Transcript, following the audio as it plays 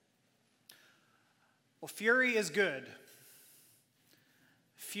Well, fury is good.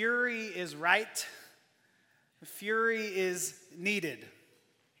 Fury is right. Fury is needed.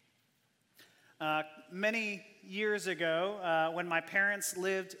 Many years ago, when my parents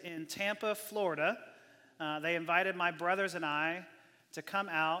lived in Tampa, Florida, they invited my brothers and I to come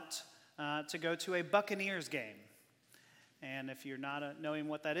out to go to a Buccaneers game. And if you're not knowing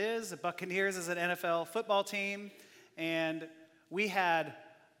what that is, the Buccaneers is an NFL football team, and we had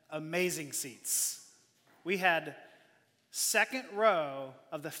amazing seats. We had second row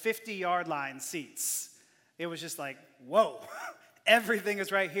of the 50-yard line seats. It was just like, whoa, everything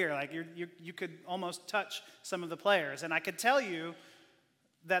is right here. Like you could almost touch some of the players. And I could tell you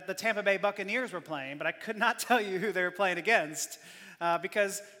that the Tampa Bay Buccaneers were playing, but I could not tell you who they were playing against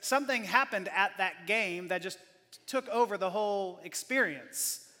because something happened at that game that just took over the whole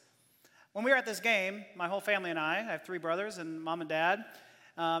experience. When we were at this game, my whole family and I have 3 brothers and mom and dad,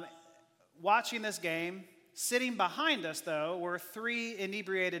 watching this game. Sitting behind us, though, were 3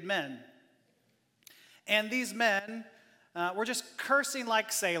 inebriated men. And these men were just cursing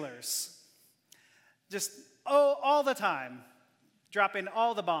like sailors. Just, all the time, dropping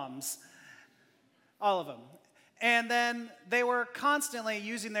all the bombs. All of them. And then they were constantly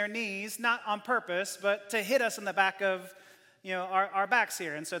using their knees, not on purpose, but to hit us in the back of, our backs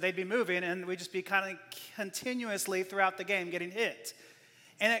here. And so they'd be moving, and we'd just be kind of continuously throughout the game getting hit.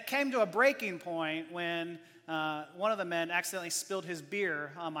 And it came to a breaking point when one of the men accidentally spilled his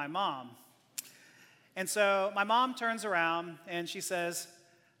beer on my mom. And so my mom turns around and she says,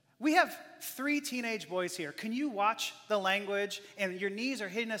 "We have 3 teenage boys here. Can you watch the language? And your knees are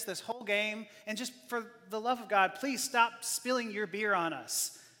hitting us this whole game. And just for the love of God, please stop spilling your beer on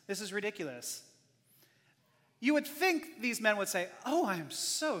us. This is ridiculous." You would think these men would say, "Oh, I am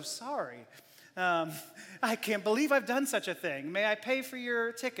so sorry. I can't believe I've done such a thing. May I pay for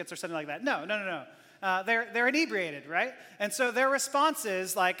your tickets?" or something like that. No. They're inebriated, right? And so their response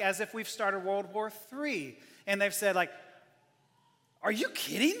is like as if we've started World War III. And they've said like, "Are you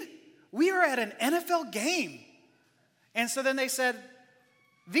kidding? We are at an NFL game." And so then they said,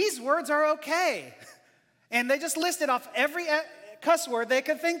 "These words are okay." And they just listed off every cuss word they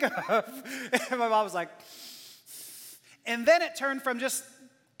could think of. And my mom was like, and then it turned from just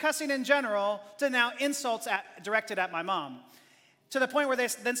cussing in general to now insults directed at my mom, to the point where they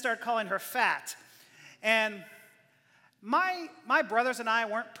then started calling her fat. And my brothers and I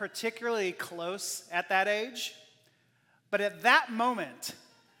weren't particularly close at that age, but at that moment,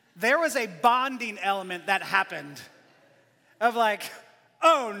 there was a bonding element that happened of like,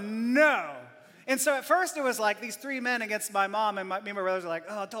 oh no. And so at first it was like these 3 men against my mom, and me and my brothers were like,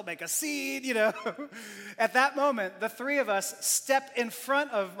 "Oh, don't make a scene," At that moment, the 3 of us stepped in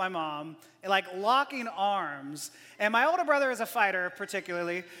front of my mom, like locking arms. And my older brother is a fighter,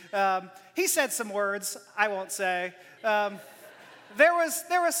 particularly. He said some words I won't say. There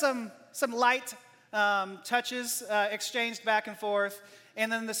was some light touches exchanged back and forth,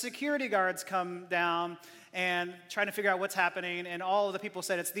 and then the security guards come down and trying to figure out what's happening, and all of the people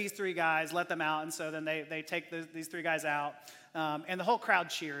said, "It's these 3 guys, let them out." And so then they take these 3 guys out, and the whole crowd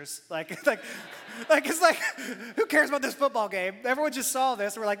cheers. It's like, who cares about this football game? Everyone just saw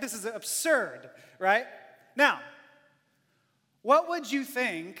this, and we're like, this is absurd, right? Now, what would you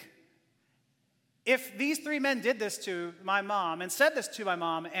think if these 3 men did this to my mom and said this to my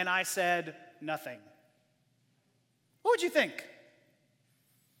mom, and I said nothing? What would you think?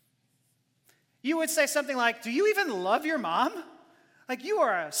 You would say something like, "Do you even love your mom? Like, you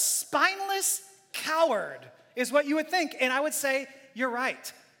are a spineless coward," is what you would think. And I would say, you're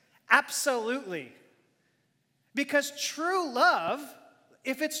right. Absolutely. Because true love,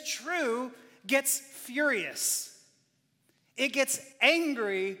 if it's true, gets furious. It gets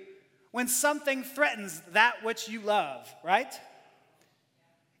angry when something threatens that which you love, right?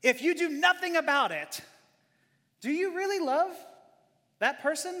 If you do nothing about it, do you really love that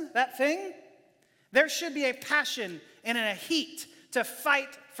person, that thing? There should be a passion and a heat to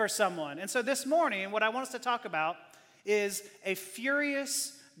fight for someone. And so this morning, what I want us to talk about is a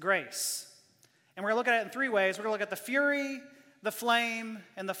furious grace. And we're going to look at it in 3 ways. We're going to look at the fury, the flame,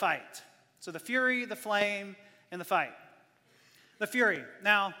 and the fight. So the fury, the flame, and the fight. The fury.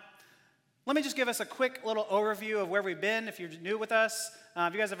 Now, let me just give us a quick little overview of where we've been if you're new with us.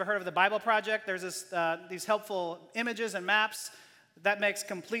 Have you guys ever heard of the Bible Project? There's these helpful images and maps. That makes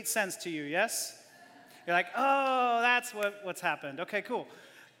complete sense to you, yes? You're like, oh, that's what's happened. Okay, cool.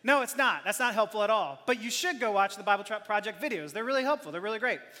 No, it's not. That's not helpful at all. But you should go watch the Bible Project videos. They're really helpful. They're really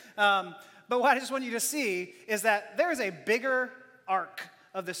great. But what I just want you to see is that there is a bigger arc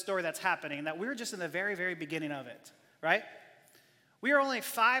of this story that's happening, that we're just in the very, very beginning of it, right? We are only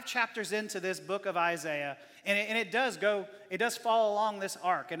 5 chapters into this book of Isaiah, and it does follow along this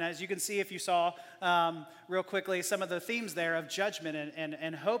arc. And as you can see, if you saw real quickly, some of the themes there of judgment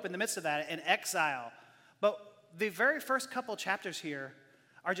and hope in the midst of that, and exile. But the very first couple chapters here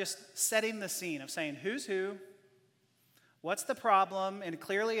are just setting the scene of saying who's who, what's the problem, and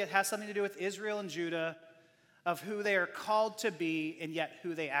clearly it has something to do with Israel and Judah, of who they are called to be and yet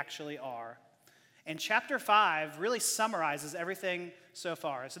who they actually are. And chapter 5 really summarizes everything so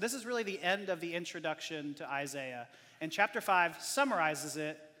far. So this is really the end of the introduction to Isaiah. And chapter 5 summarizes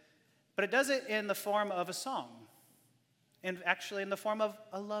it, but it does it in the form of a song, and actually in the form of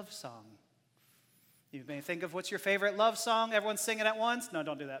a love song. You may think of what's your favorite love song? Everyone sing it at once? No,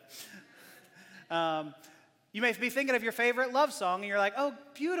 don't do that. You may be thinking of your favorite love song, and you're like, oh,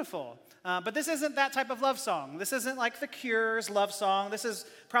 beautiful. But this isn't that type of love song. This isn't like The Cure's love song. This is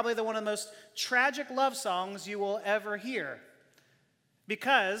probably one of the most tragic love songs you will ever hear.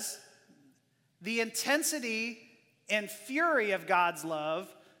 Because the intensity and fury of God's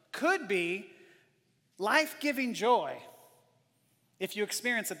love could be life-giving joy if you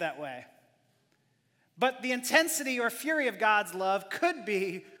experience it that way. But the intensity or fury of God's love could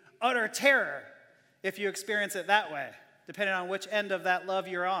be utter terror if you experience it that way, depending on which end of that love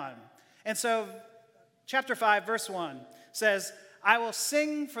you're on. And so, chapter 5, verse 1 says, I will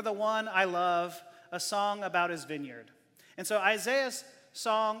sing for the one I love a song about his vineyard. And so Isaiah's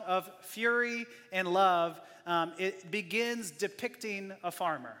song of fury and love, it begins depicting a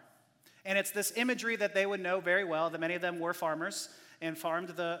farmer. And it's this imagery that they would know very well, that many of them were farmers and farmed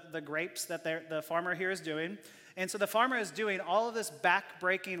the grapes that the farmer here is doing. And so the farmer is doing all of this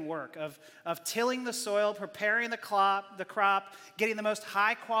back-breaking work of tilling the soil, preparing the crop, getting the most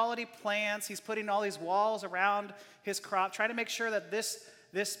high-quality plants. He's putting all these walls around his crop, trying to make sure that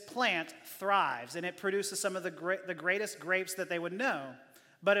this plant thrives and it produces some of the greatest grapes that they would know.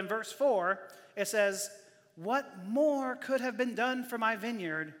 But in verse 4, it says, what more could have been done for my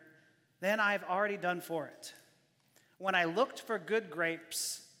vineyard than I've already done for it? When I looked for good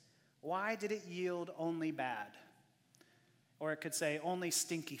grapes, why did it yield only bad? Or it could say only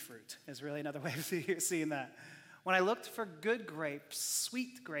stinky fruit is really another way of seeing that. When I looked for good grapes,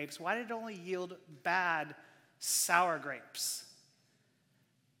 sweet grapes, why did it only yield bad, sour grapes?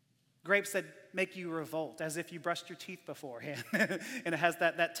 Grapes that make you revolt, as if you brushed your teeth beforehand, and it has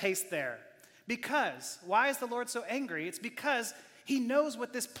that taste there. Because, why is the Lord so angry? It's because he knows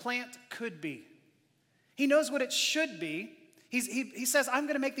what this plant could be. He knows what it should be. He says, I'm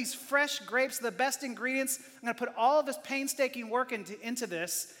going to make these fresh grapes, the best ingredients. I'm going to put all of this painstaking work into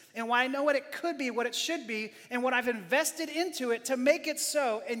this. And when I know what it could be, what it should be, and what I've invested into it to make it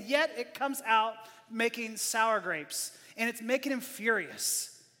so, and yet it comes out making sour grapes. And it's making him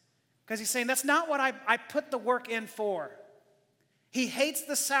furious. Because he's saying, that's not what I put the work in for. He hates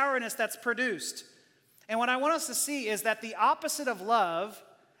the sourness that's produced. And what I want us to see is that the opposite of love,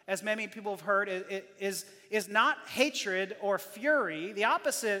 as many people have heard, is not hatred or fury. The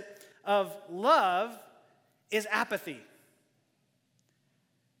opposite of love is apathy.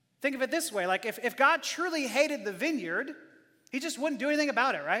 Think of it this way, like if God truly hated the vineyard, he just wouldn't do anything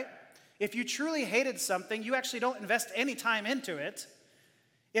about it, right? If you truly hated something, you actually don't invest any time into it.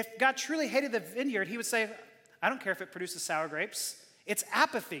 If God truly hated the vineyard, he would say, I don't care if it produces sour grapes. It's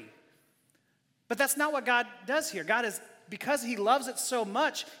apathy. But that's not what God does here. God is, because he loves it so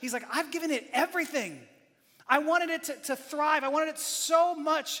much, he's like, I've given it everything. I wanted it to thrive. I wanted it so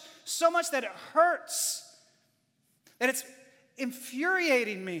much that it hurts, that it's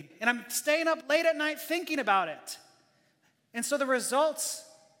infuriating me. And I'm staying up late at night thinking about it. And so the results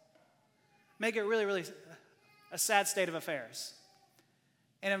make it really, really a sad state of affairs.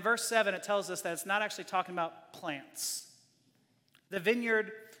 And in verse 7, it tells us that it's not actually talking about plants. The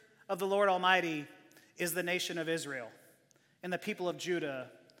vineyard of the Lord Almighty is the nation of Israel, and the people of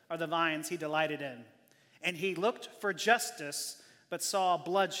Judah are the vines he delighted in. And he looked for justice, but saw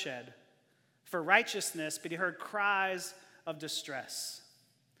bloodshed, for righteousness, but he heard cries of distress.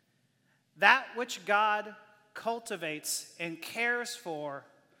 That which God cultivates and cares for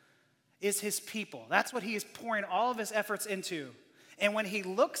is his people. That's what he is pouring all of his efforts into. And when he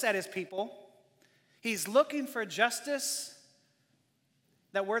looks at his people, he's looking for justice.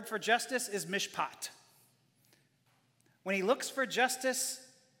 That word for justice is mishpat. When he looks for justice,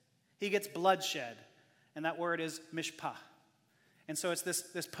 he gets bloodshed. And that word is mishpah. And so it's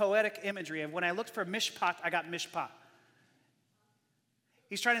this poetic imagery of when I looked for mishpat, I got mishpah.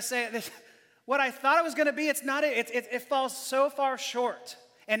 He's trying to say this, what I thought it was going to be, it's not it. It falls so far short.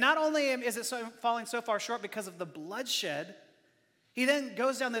 And not only is it falling so far short because of the bloodshed, he then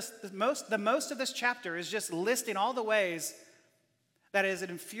goes down the most of this chapter is just listing all the ways that is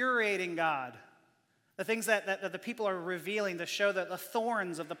infuriating God. The things that the people are revealing to show the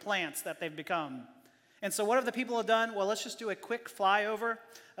thorns of the plants that they've become. And so what have the people have done? Well, let's just do a quick flyover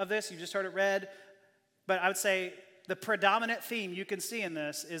of this. You just heard it read. But I would say the predominant theme you can see in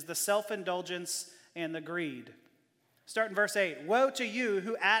this is the self-indulgence and the greed. Start in verse 8. Woe to you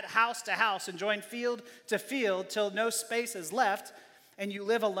who add house to house and join field to field till no space is left, and you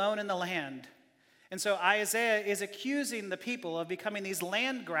live alone in the land. And so Isaiah is accusing the people of becoming these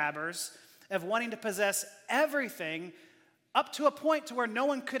land grabbers, of wanting to possess everything up to a point to where no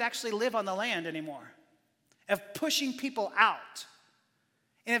one could actually live on the land anymore, of pushing people out,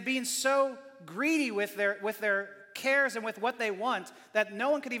 and of being so greedy with their cares and with what they want that no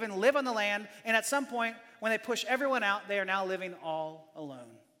one could even live on the land. And at some point, when they push everyone out, they are now living all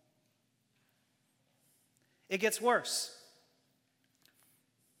alone. It gets worse.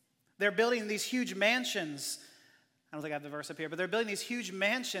 They're building these huge mansions. I don't think I have the verse up here, but they're building these huge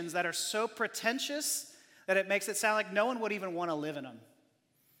mansions that are so pretentious that it makes it sound like no one would even want to live in them.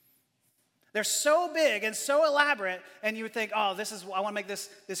 They're so big and so elaborate, and you would think, oh, I want to make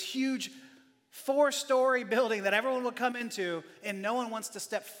this huge 4-story building that everyone will come into, and no one wants to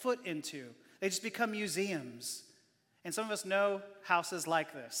step foot into. They just become museums. And some of us know houses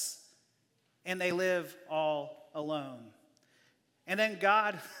like this, and they live all alone. And then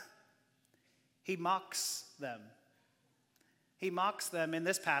God, he mocks them. He mocks them in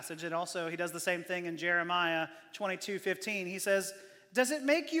this passage, and also he does the same thing in Jeremiah 22:15. He says, does it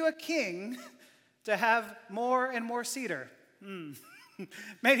make you a king to have more and more cedar?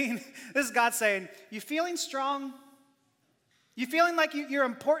 Meaning, this is God saying, you feeling strong? You feeling like you're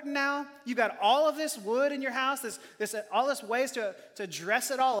important now? You got all of this wood in your house, all this ways to dress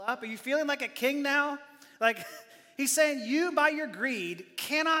it all up. Are you feeling like a king now? Like, he's saying you, by your greed,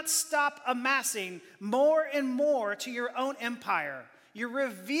 cannot stop amassing more and more to your own empire. You're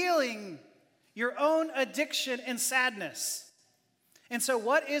revealing your own addiction and sadness. And so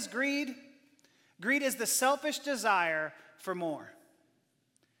what is greed? Greed is the selfish desire for more.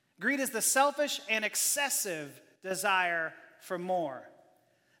 Greed is the selfish and excessive desire for more.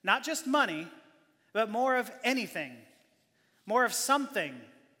 Not just money, but more of anything, more of something.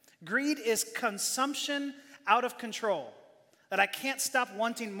 Greed is consumption out of control, that I can't stop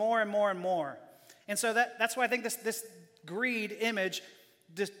wanting more and more and more. And so that's why I think this greed image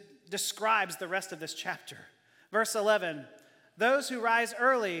describes the rest of this chapter. Verse 11, those who rise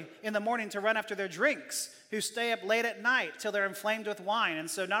early in the morning to run after their drinks, who stay up late at night till they're inflamed with wine. And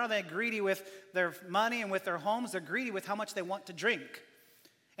so not only are they greedy with their money and with their homes, they're greedy with how much they want to drink.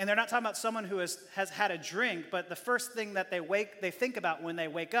 And they're not talking about someone who has had a drink, but the first thing that they think about when they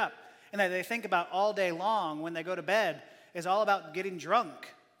wake up and that they think about all day long when they go to bed is all about getting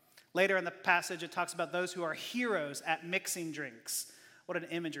drunk. Later in the passage, it talks about those who are heroes at mixing drinks. What an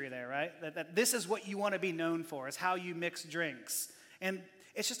imagery there, right? That this is what you want to be known for, is how you mix drinks. And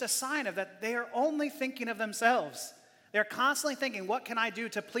it's just a sign of that they are only thinking of themselves. They're constantly thinking, what can I do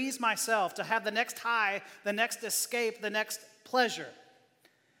to please myself, to have the next high, the next escape, the next pleasure?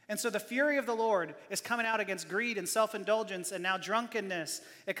 And so the fury of the Lord is coming out against greed and self-indulgence and now drunkenness.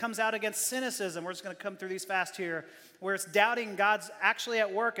 It comes out against cynicism. We're just going to come through these fast here, where it's doubting God's actually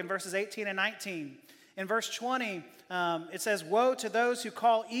at work in verses 18 and 19. In verse 20, it says, woe to those who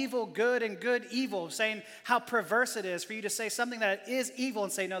call evil good and good evil, saying how perverse it is for you to say something that is evil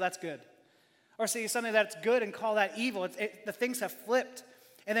and say, no, that's good. Or say something that's good and call that evil. The things have flipped.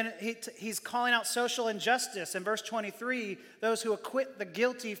 And then he's calling out social injustice. In verse 23, those who acquit the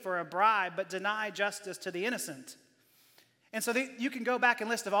guilty for a bribe but deny justice to the innocent. And so you can go back and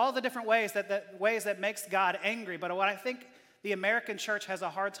list of all the different ways that makes God angry. But what I think the American church has a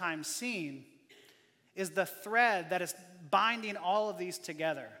hard time seeing is the thread that is binding all of these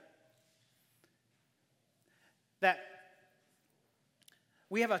together. That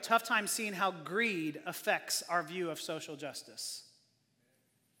we have a tough time seeing how greed affects our view of social justice.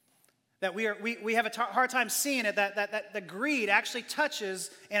 That we have a hard time seeing it, that the greed actually touches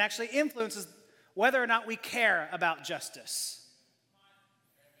and actually influences whether or not we care about justice.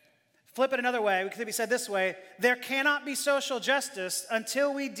 Flip it another way, it could be said this way: there cannot be social justice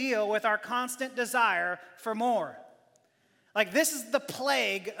until we deal with our constant desire for more. Like, this is the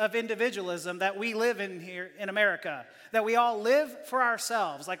plague of individualism that we live in here in America, that we all live for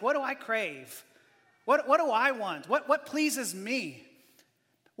ourselves. Like, what do I crave? What do I want? What pleases me?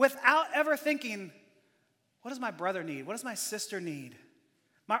 Without ever thinking, what does my brother need? What does my sister need?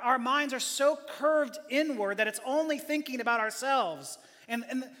 Our minds are so curved inward that it's only thinking about ourselves.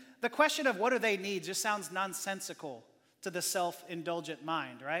 And the question of what do they need just sounds nonsensical to the self-indulgent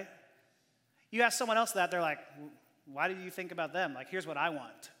mind, right? You ask someone else that, they're like, Why do you think about them? Like, here's what I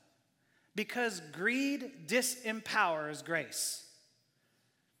want. Because greed disempowers grace.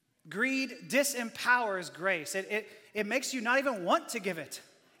 Greed disempowers grace. It makes you not even want to give it.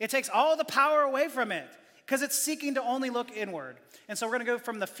 It takes all the power away from it because it's seeking to only look inward. And so we're going to go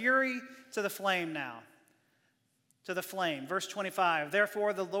from the fury to the flame now. To the flame. Verse 25.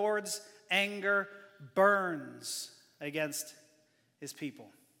 Therefore the Lord's anger burns against his people.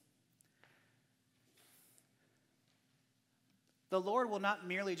 The Lord will not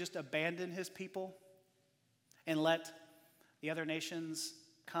merely just abandon his people and let the other nations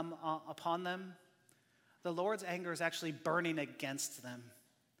come upon them. The Lord's anger is actually burning against them.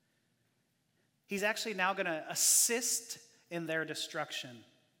 He's actually now going to assist in their destruction.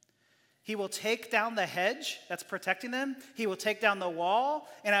 He will take down the hedge that's protecting them. He will take down the wall.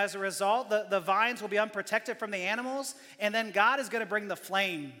 And as a result, the vines will be unprotected from the animals. And then God is going to bring the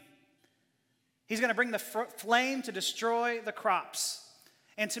flame. He's going to bring the flame to destroy the crops.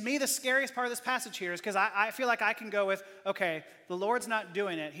 And to me, the scariest part of this passage here is because I feel like I can go with, okay, the Lord's not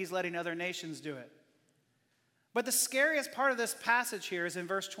doing it. He's letting other nations do it. But the scariest part of this passage here is in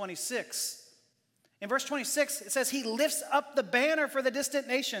verse 26. In verse 26, it says, he lifts up the banner for the distant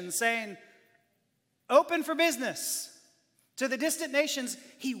nations, saying, open for business. To the distant nations,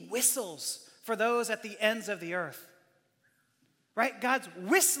 he whistles for those at the ends of the earth. Right? God's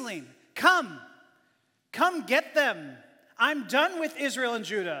whistling. Come get them. I'm done with Israel and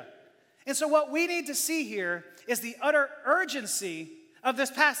Judah. And so what we need to see here is the utter urgency of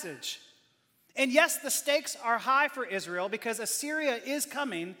this passage. And yes, the stakes are high for Israel because Assyria is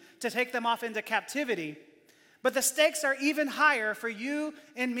coming to take them off into captivity. But the stakes are even higher for you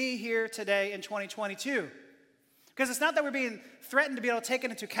and me here today in 2022. Because it's not that we're being threatened to be able to take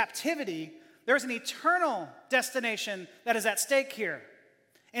it into captivity. There's an eternal destination that is at stake here.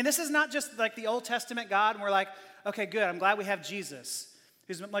 And this is not just like the Old Testament God, and we're like, okay, good, I'm glad we have Jesus,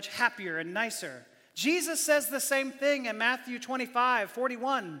 who's much happier and nicer. Jesus says the same thing in Matthew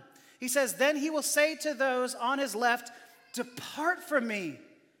 25:41. He says, then he will say to those on his left, depart from me,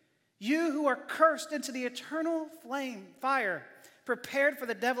 you who are cursed, into the eternal flame, fire, prepared for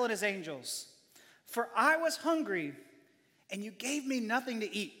the devil and his angels. For I was hungry, and you gave me nothing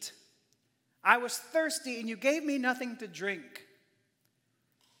to eat. I was thirsty, and you gave me nothing to drink.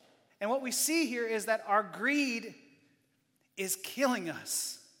 And what we see here is that our greed is killing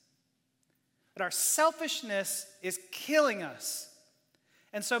us. That our selfishness is killing us.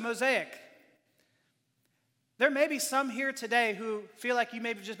 And so, Mosaic, there may be some here today who feel like you may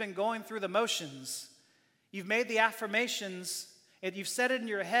have just been going through the motions. You've made the affirmations, and you've said it in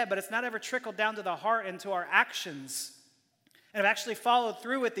your head, but it's not ever trickled down to the heart and to our actions. And have actually followed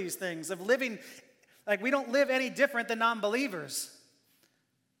through with these things, of living like we don't live any different than non-believers.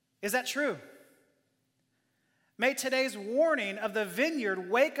 Is that true? May today's warning of the vineyard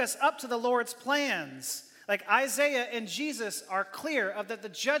wake us up to the Lord's plans. Like Isaiah and Jesus are clear of that the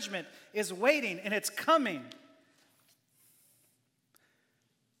judgment is waiting and it's coming.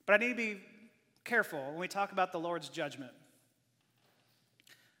 But I need to be careful when we talk about the Lord's judgment.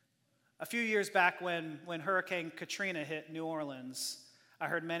 A few years back when Hurricane Katrina hit New Orleans, I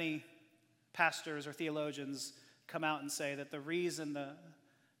heard many pastors or theologians come out and say that the reason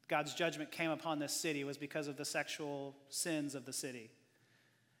God's judgment came upon this city was because of the sexual sins of the city.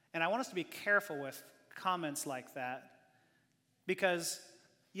 And I want us to be careful with comments like that because,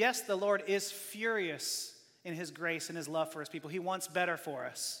 yes, the Lord is furious in his grace and his love for his people. He wants better for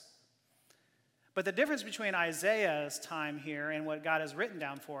us. But the difference between Isaiah's time here and what God has written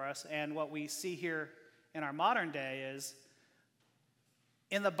down for us and what we see here in our modern day is,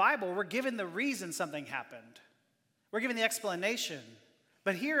 in the Bible, we're given the reason something happened. We're given the explanation.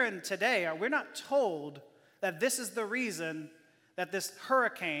 But here and today, we're not told that this is the reason that this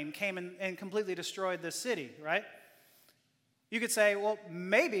hurricane came and completely destroyed this city, right? You could say, well,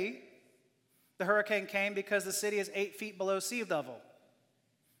 maybe the hurricane came because the city is 8 feet below sea level,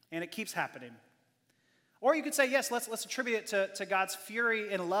 and it keeps happening. Or you could say, yes, let's attribute it to God's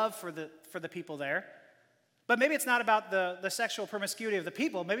fury and love for the people there. But maybe it's not about the sexual promiscuity of the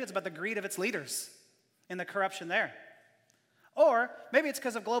people. Maybe it's about the greed of its leaders and the corruption there. Or maybe it's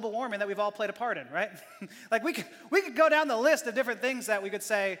because of global warming that we've all played a part in, right? Like we could go down the list of different things that we could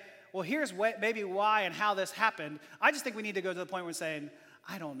say, well, here's maybe why and how this happened. I just think we need to go to the point where we're saying,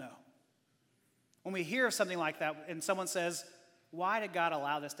 I don't know. When we hear something like that and someone says, why did God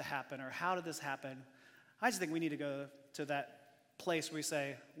allow this to happen? Or how did this happen? I just think we need to go to that place where we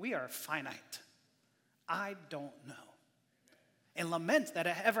say, we are finite. I don't know. And lament that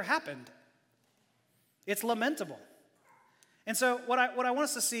it ever happened. It's lamentable. And so what I want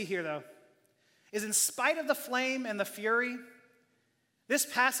us to see here, though, is in spite of the flame and the fury, this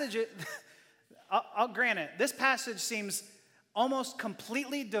passage, I'll grant it, this passage seems almost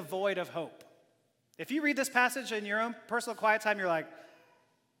completely devoid of hope. If you read this passage in your own personal quiet time, you're like,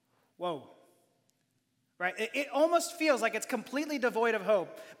 whoa. Right? It almost feels like it's completely devoid of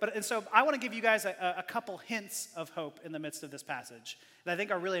hope. And so I want to give you guys a couple hints of hope in the midst of this passage that I think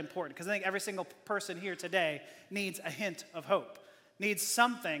are really important, because I think every single person here today needs a hint of hope, needs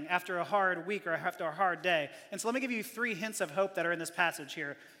something after a hard week or after a hard day. And so let me give you 3 hints of hope that are in this passage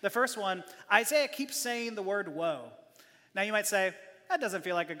here. The first one, Isaiah keeps saying the word woe. Now you might say, that doesn't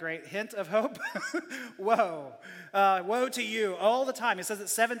feel like a great hint of hope. Woe. Woe to you all the time. He says it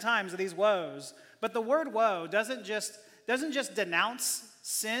 7 times of these woes. But the word woe doesn't just denounce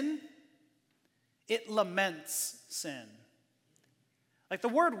sin, it laments sin. Like the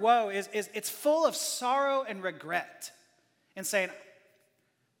word woe it's full of sorrow and regret and saying,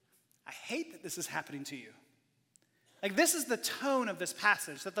 I hate that this is happening to you. Like this is the tone of this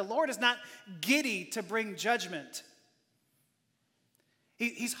passage, that the Lord is not giddy to bring judgment.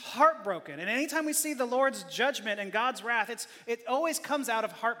 He's heartbroken. And anytime we see the Lord's judgment and God's wrath, it always comes out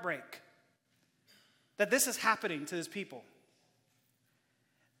of heartbreak that this is happening to his people.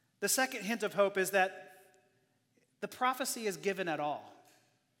 The second hint of hope is that the prophecy is given at all.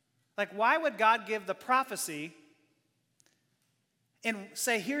 Like, why would God give the prophecy and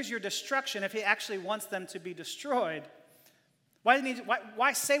say, here's your destruction, if he actually wants them to be destroyed?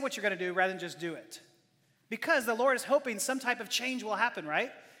 Why say what you're going to do rather than just do it? Because the Lord is hoping some type of change will happen, right?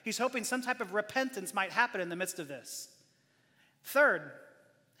 He's hoping some type of repentance might happen in the midst of this. Third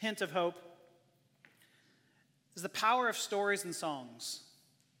hint of hope is the power of stories and songs.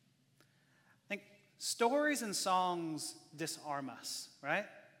 I think stories and songs disarm us, right?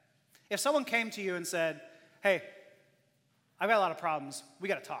 If someone came to you and said, hey, I've got a lot of problems, we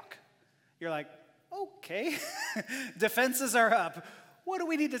got to talk. You're like, okay, defenses are up. What do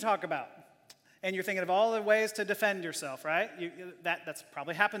we need to talk about? And you're thinking of all the ways to defend yourself, right? That's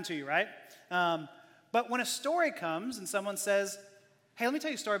probably happened to you, right? But when a story comes and someone says, hey, let me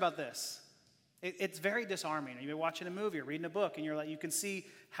tell you a story about this, it's very disarming. You've been watching a movie or reading a book, and you can see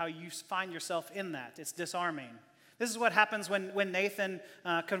how you find yourself in that. It's disarming. This is what happens when Nathan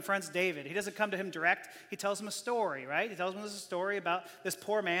confronts David. He doesn't come to him direct. He tells him a story, right? He tells him this story about this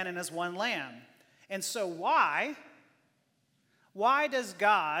poor man and his one lamb. And so why does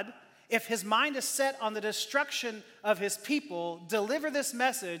God, if his mind is set on the destruction of his people, deliver this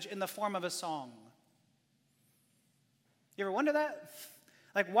message in the form of a song? You ever wonder that?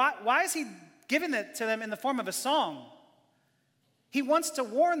 Like, why is he giving it to them in the form of a song? He wants to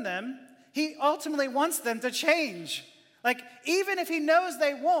warn them. He ultimately wants them to change. Like, even if he knows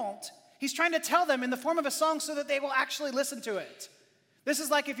they won't, he's trying to tell them in the form of a song so that they will actually listen to it. This is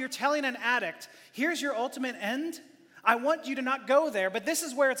like if you're telling an addict, here's your ultimate end. I want you to not go there, but this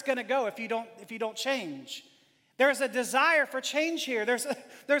is where it's going to go if you don't change. There's a desire for change here. There's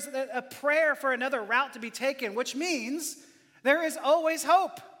a prayer for another route to be taken, which means there is always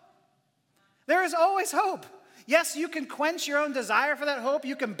hope. There is always hope. Yes, you can quench your own desire for that hope.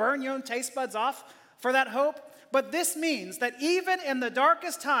 You can burn your own taste buds off for that hope. But this means that even in the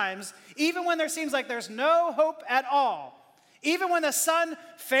darkest times, even when there seems like there's no hope at all, even when the sun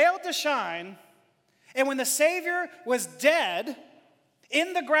failed to shine, and when the Savior was dead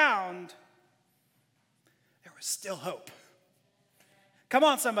in the ground, there was still hope. Come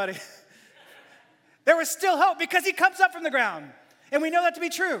on, somebody. There was still hope because he comes up from the ground. And we know that to be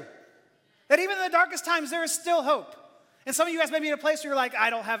true. That even in the darkest times, there is still hope. And some of you guys may be in a place where you're like, I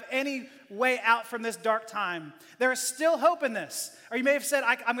don't have any way out from this dark time. There is still hope in this. Or you may have said,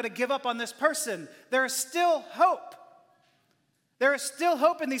 I'm going to give up on this person. There is still hope. There is still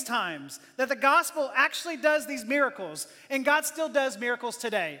hope in these times that the gospel actually does these miracles. And God still does miracles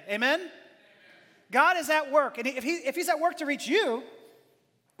today. Amen? God is at work. And if he's at work to reach you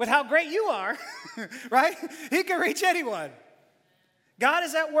with how great you are, right? He can reach anyone. God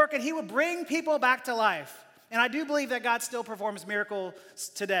is at work and he will bring people back to life. And I do believe that God still performs miracles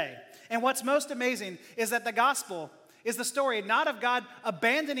today. And what's most amazing is that the gospel is the story not of God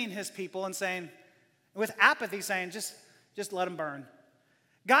abandoning his people and saying, with apathy saying, just let them burn.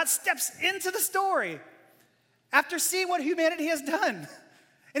 God steps into the story after seeing what humanity has done.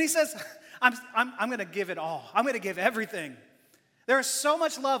 And he says, I'm going to give it all. I'm going to give everything. There is so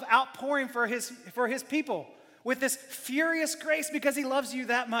much love outpouring for his people with this furious grace because he loves you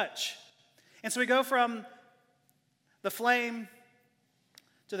that much. And so we go from the flame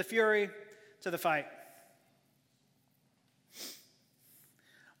to the fury to the fight.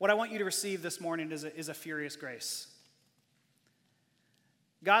 What I want you to receive this morning is a furious grace.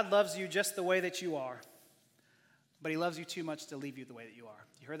 God loves you just the way that you are, but he loves you too much to leave you the way that you are.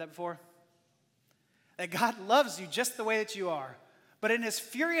 You heard that before? That God loves you just the way that you are, but in his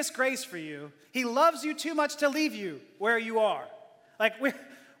furious grace for you, he loves you too much to leave you where you are. Like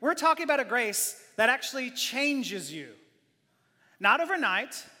we're talking about a grace that actually changes you. Not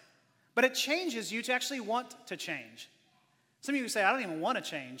overnight, but it changes you to actually want to change. Some of you say, I don't even want to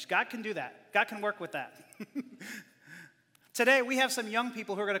change. God can do that. God can work with that. Today, we have some young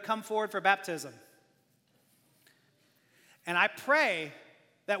people who are going to come forward for baptism. And I pray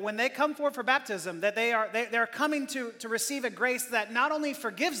that when they come forward for baptism, that they're coming to receive a grace that not only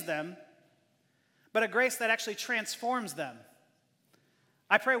forgives them, but a grace that actually transforms them.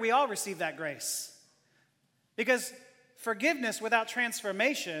 I pray we all receive that grace. Because forgiveness without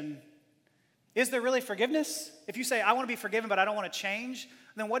transformation, is there really forgiveness? If you say, I want to be forgiven, but I don't want to change,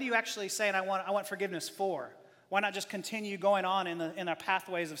 then what are you actually saying I want forgiveness for? Why not just continue going on in the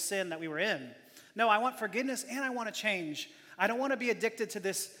pathways of sin that we were in? No, I want forgiveness and I want to change. I don't want to be addicted to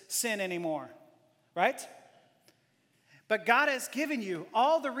this sin anymore, right? But God has given you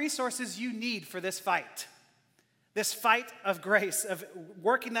all the resources you need for this fight of grace, of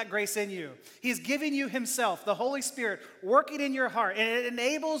working that grace in you. He's giving you himself, the Holy Spirit, working in your heart, and it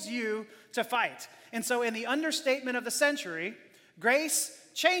enables you to fight. And so in the understatement of the century, grace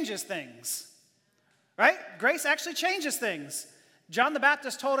changes things. Right? Grace actually changes things. John the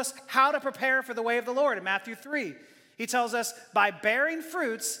Baptist told us how to prepare for the way of the Lord in Matthew 3. He tells us, by bearing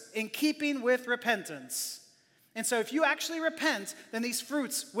fruits in keeping with repentance. And so if you actually repent, then these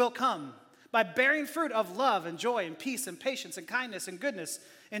fruits will come. By bearing fruit of love and joy and peace and patience and kindness and goodness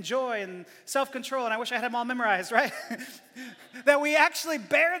and joy and self-control. And I wish I had them all memorized, right? That we actually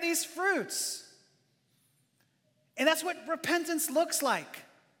bear these fruits. And that's what repentance looks like.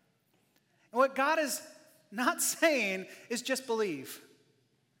 And what God is not saying is just believe.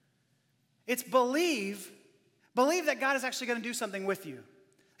 It's believe that God is actually going to do something with you.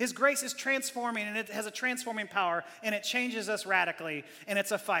 His grace is transforming, and it has a transforming power, and it changes us radically, and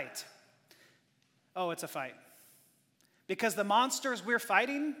it's a fight. Oh, it's a fight. Because the monsters we're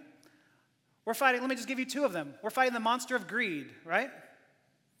fighting, let me just give you two of them. We're fighting the monster of greed, right?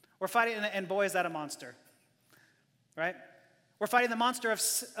 We're fighting, and boy, is that a monster, right? We're fighting the monster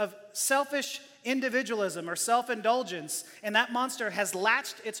of selfish individualism or self-indulgence, and that monster has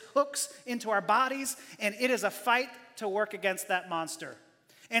latched its hooks into our bodies, and it is a fight to work against that monster.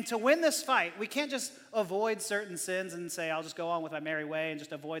 And to win this fight, we can't just avoid certain sins and say, I'll just go on with my merry way and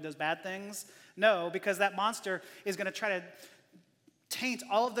just avoid those bad things. No, because that monster is going to try to taint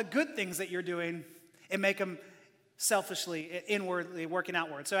all of the good things that you're doing and make them selfishly, inwardly, working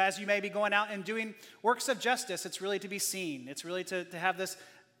outward. So as you may be going out and doing works of justice, it's really to be seen. It's really to have this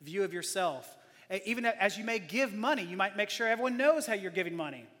view of yourself. Even as you may give money, you might make sure everyone knows how you're giving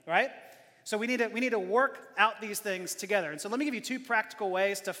money, right? So we need to work out these things together. And so let me give you two practical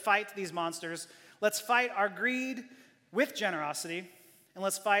ways to fight these monsters. Let's fight our greed with generosity, and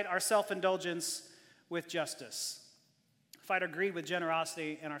let's fight our self-indulgence with justice. Fight our greed with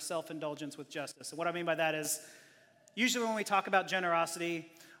generosity and our self-indulgence with justice. And what I mean by that is, usually when we talk about generosity,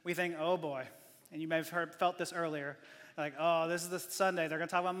 we think, oh boy, and you may have felt this earlier, like, oh, this is the Sunday, they're going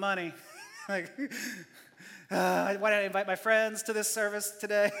to talk about money. Like, why did I invite my friends to this service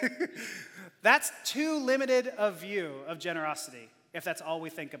today? That's too limited a view of generosity, if that's all we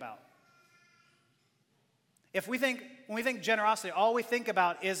think about. When we think generosity, all we think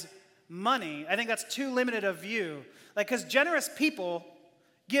about is money, I think that's too limited a view. Like, because generous people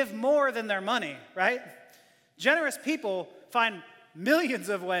give more than their money, right? Generous people find millions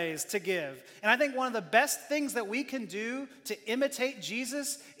of ways to give. And I think one of the best things that we can do to imitate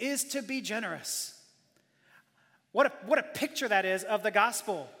Jesus is to be generous. What a picture that is of the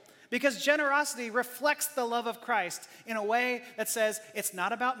gospel. Because generosity reflects the love of Christ in a way that says, it's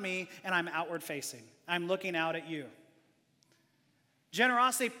not about me and I'm outward facing. I'm looking out at you.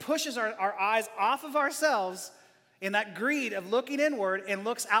 Generosity pushes our eyes off of ourselves in that greed of looking inward and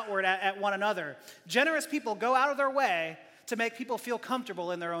looks outward at one another. Generous people go out of their way to make people feel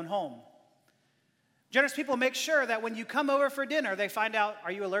comfortable in their own home. Generous people make sure that when you come over for dinner, they find out,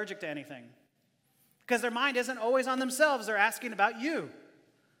 are you allergic to anything? Because their mind isn't always on themselves, they're asking about you.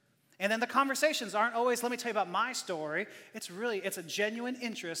 And then the conversations aren't always, let me tell you about my story. It's a genuine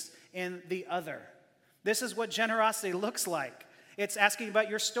interest in the other. This is what generosity looks like. It's asking about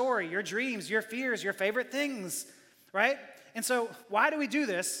your story, your dreams, your fears, your favorite things, right? And so why do we do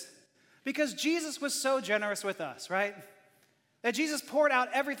this? Because Jesus was so generous with us, right? That Jesus poured out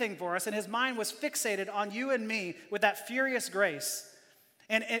everything for us, and his mind was fixated on you and me with that furious grace.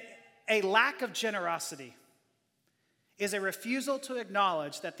 And a lack of generosity is a refusal to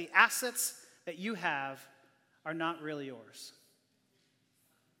acknowledge that the assets that you have are not really yours.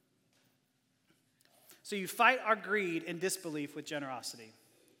 So you fight our greed and disbelief with generosity.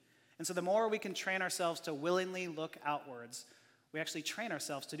 And so the more we can train ourselves to willingly look outwards, we actually train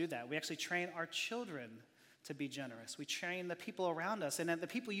ourselves to do that. We actually train our children to be generous. We train the people around us. And the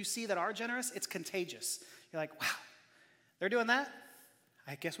people you see that are generous, it's contagious. You're like, wow, they're doing that?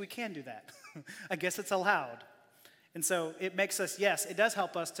 I guess we can do that. I guess it's allowed. And so it makes us, yes, it does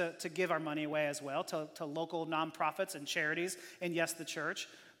help us to give our money away as well to local nonprofits and charities, and yes, the church.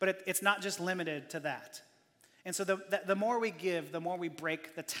 But it's not just limited to that. And so the more we give, the more we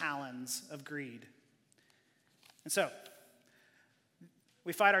break the talons of greed. And so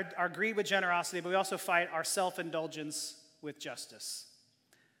we fight our greed with generosity, but we also fight our self-indulgence with justice.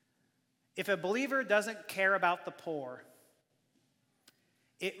 If a believer doesn't care about the poor,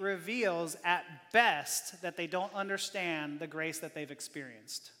 it reveals at best that they don't understand the grace that they've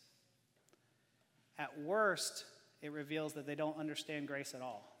experienced. At worst, it reveals that they don't understand grace at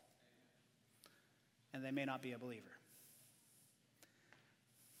all. And they may not be a believer.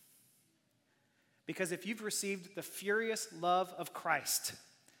 Because if you've received the furious love of Christ,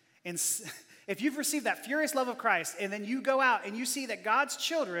 and if you've received that furious love of Christ, and then you go out and you see that God's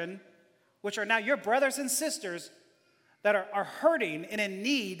children, which are now your brothers and sisters, that are hurting and in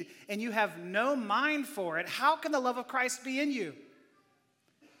need, and you have no mind for it, how can the love of Christ be in you?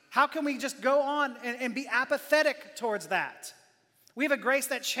 How can we just go on and be apathetic towards that? We have a grace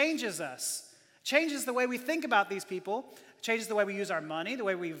that changes us, changes the way we think about these people, changes the way we use our money, the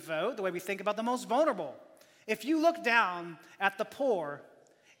way we vote, the way we think about the most vulnerable. If you look down at the poor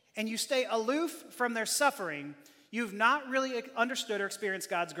and you stay aloof from their suffering, you've not really understood or experienced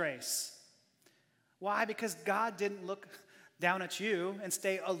God's grace. Why? Because God didn't look down at you and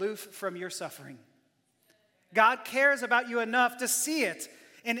stay aloof from your suffering. God cares about you enough to see it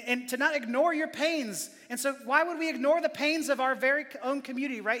and to not ignore your pains. And so why would we ignore the pains of our very own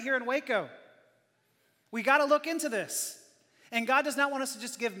community right here in Waco? We got to look into this. And God does not want us to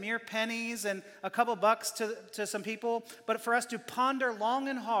just give mere pennies and a couple bucks to some people, but for us to ponder long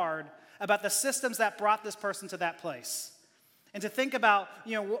and hard about the systems that brought this person to that place. And to think about,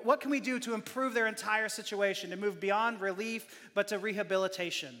 what can we do to improve their entire situation, to move beyond relief, but to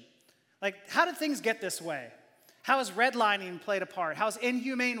rehabilitation? Like, how did things get this way? How has redlining played a part? How's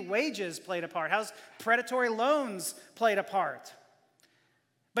inhumane wages played a part? How's predatory loans played a part?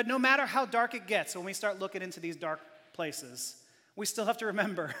 But no matter how dark it gets, when we start looking into these dark places, we still have to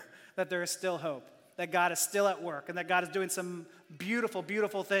remember that there is still hope, that God is still at work, and that God is doing some beautiful,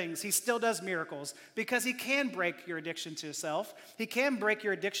 beautiful things. He still does miracles because he can break your addiction to self. He can break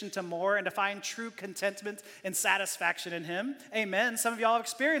your addiction to more and to find true contentment and satisfaction in him. Amen. Some of y'all have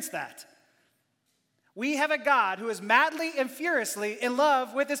experienced that. We have a God who is madly and furiously in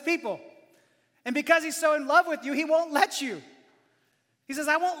love with his people. And because he's so in love with you, he won't let you. He says,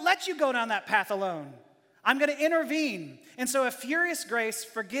 I won't let you go down that path alone. I'm going to intervene. And so a furious grace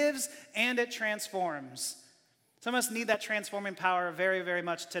forgives and it transforms. Some of us need that transforming power very, very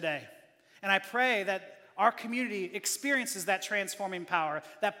much today. And I pray that our community experiences that transforming power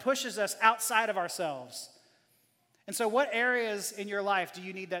that pushes us outside of ourselves. And so what areas in your life do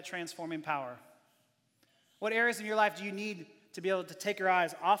you need that transforming power? What areas in your life do you need to be able to take your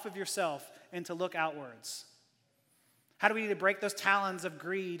eyes off of yourself and to look outwards? How do we need to break those talons of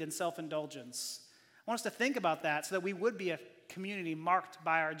greed and self-indulgence? I want us to think about that so that we would be a community marked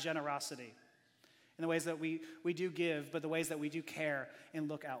by our generosity in the ways that we do give, but the ways that we do care and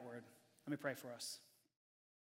look outward. Let me pray for us.